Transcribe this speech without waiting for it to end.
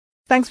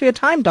Thanks for your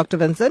time, Dr.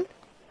 Vincent.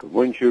 Good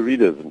morning to your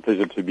readers, and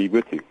pleasure to be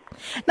with you.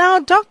 Now,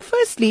 Doc,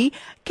 firstly,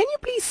 can you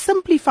please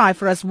simplify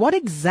for us what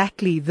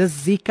exactly the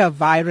Zika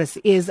virus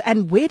is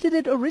and where did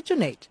it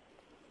originate?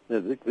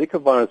 The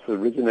Zika virus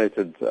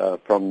originated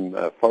from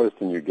a forest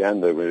in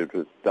Uganda where it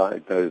was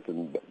diagnosed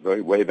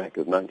way back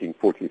as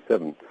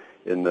 1947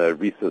 in the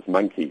rhesus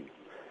monkey.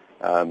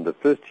 The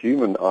first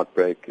human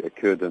outbreak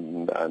occurred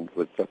and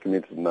was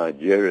documented in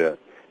Nigeria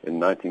in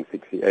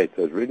 1968,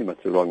 so it's really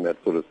much along that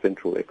sort of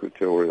central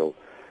equatorial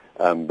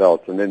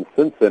belt. And then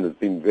since then it's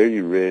been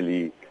very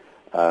rarely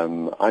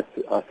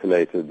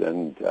isolated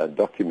and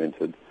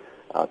documented.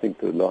 I think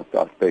the last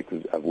outbreak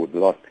the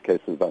last case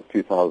was about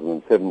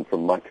 2007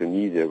 from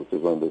Micronesia, which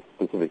is one of the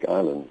Pacific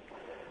Islands.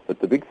 But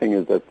the big thing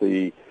is that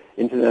the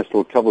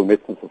International Travel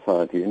Medicine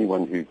Society,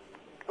 anyone who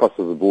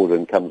crosses the border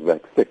and comes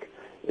back sick,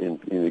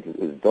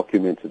 is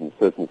documented in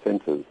certain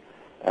centers.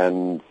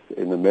 And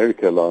in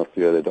America last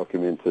year, they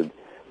documented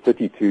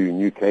 32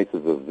 new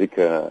cases of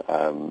Zika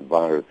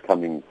virus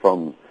coming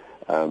from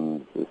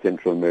the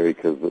Central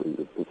Americas,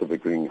 the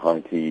Pacific Ring,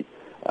 Haiti,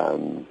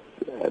 and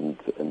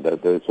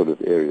those sort of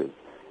areas.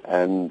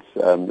 And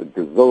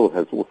Brazil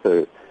has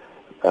also,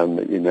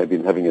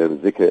 been having a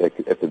Zika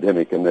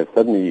epidemic, and they've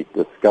suddenly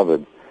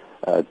discovered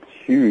a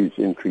huge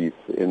increase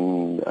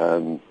in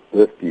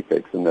birth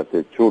defects, and that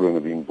their children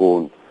are being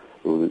born,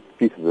 or the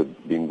fetuses are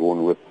being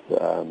born with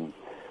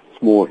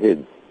small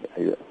heads,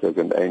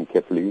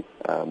 anencephaly.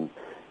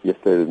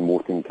 Yesterday, the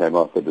morphine came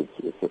out that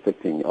it's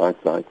affecting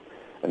eyesight.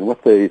 And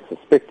what they're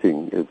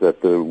suspecting is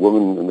that the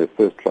women in their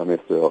first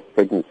trimester of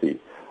pregnancy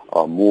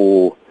are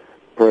more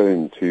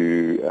prone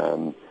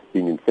to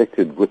being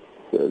infected with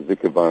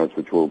Zika virus,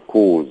 which will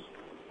cause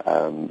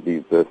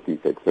these birth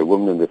defects. So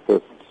women in their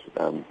first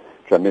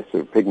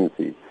trimester of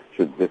pregnancy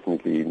should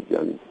definitely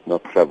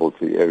not travel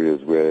to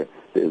areas where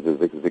there is a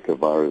Zika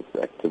virus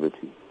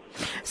activity.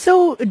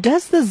 So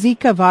does the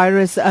Zika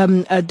virus,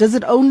 does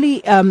it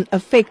only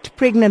affect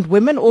pregnant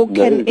women, or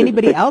can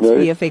anybody else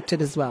be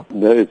affected as well?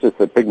 No, it's just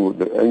that pregnant.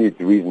 The only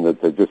reason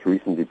that they just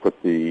recently put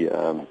there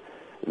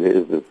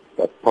is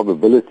a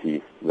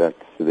probability that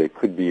there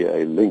could be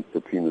a link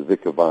between the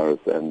Zika virus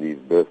and these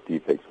birth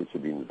defects which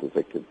have been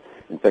detected.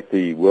 In fact,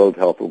 the World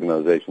Health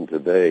Organization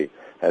today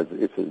has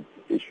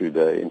issued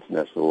an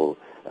international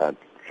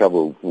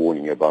travel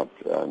warning about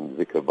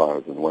Zika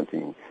virus and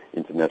wanting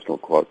international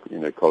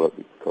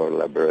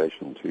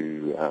collaboration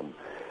to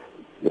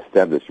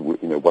establish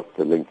what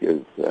the link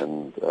is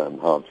and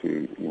how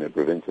to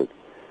prevent it.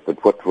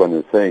 But what one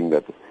is saying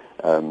that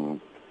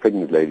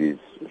pregnant ladies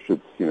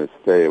should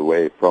stay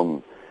away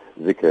from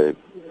Zika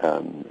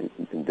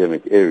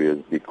endemic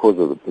areas because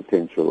of the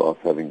potential of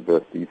having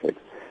birth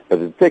defects. But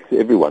it affects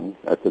everyone.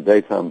 It's a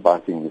daytime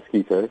biting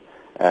mosquito,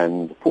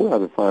 and 4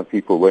 out of 5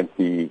 people won't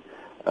be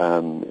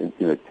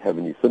have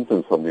any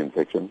symptoms from the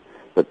infection.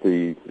 But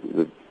the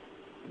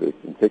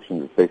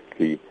infection is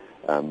basically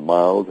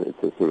mild.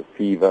 It's a sort of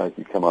fever.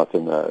 You come out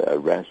in a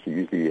rash. You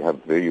usually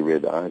have very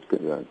red eyes,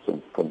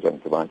 some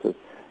conjunctivitis,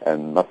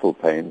 and muscle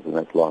pains, and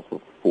that lasts for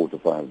 4 to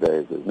 5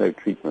 days. There's no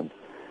treatment,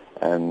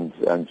 and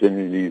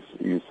generally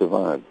you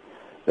survive.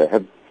 They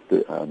have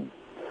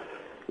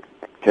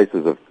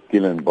cases of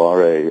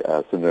Guillain-Barré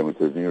syndrome,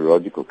 which is a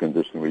neurological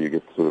condition where you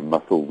get sort of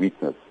muscle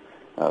weakness,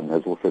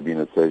 has also been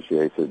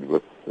associated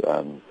with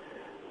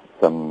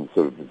some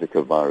sort of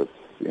Zika virus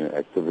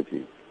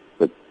activity.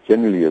 But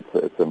generally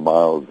it's a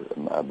mild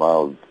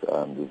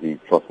disease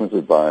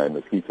transmitted by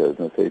mosquitoes.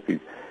 And so if you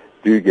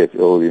do get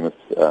ill, you must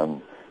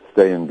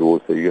stay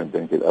indoors so you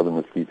don't get other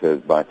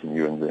mosquitoes biting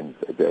you and then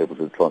be able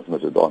to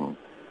transmit it on.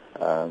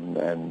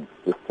 And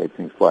just take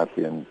things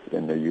quietly and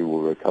you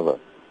will recover.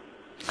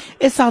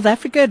 Is South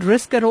Africa at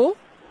risk at all?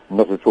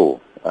 Not at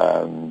all,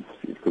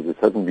 because it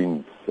hasn't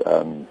been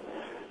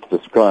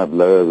described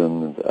lower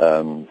than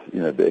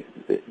the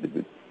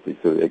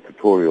sort of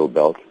equatorial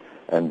belt,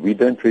 and we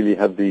don't really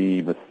have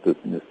the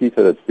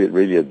mosquito that's been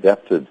really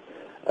adapted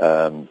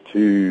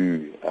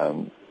to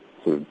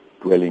sort of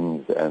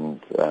dwellings and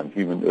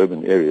human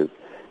urban areas.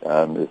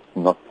 It's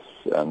not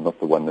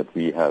the one that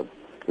we have,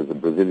 because the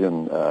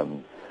Brazilian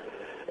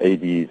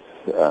Aedes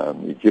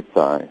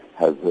aegypti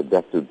has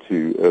adapted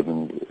to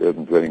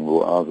urban dwelling,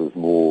 where ours is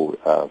more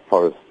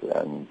forest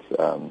and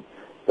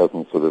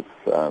doesn't sort of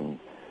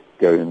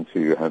go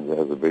into, has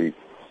a very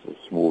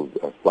small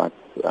flight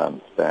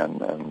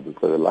span, and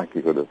so the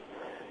likelihood of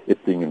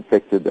it being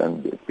infected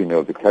and it being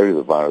able to carry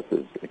the virus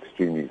is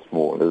extremely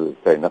small. As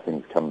I say,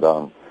 nothing's come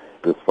down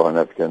this far in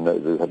Africa, and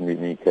there haven't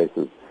been any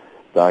cases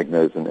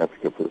diagnosed in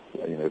Africa for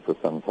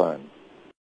some time.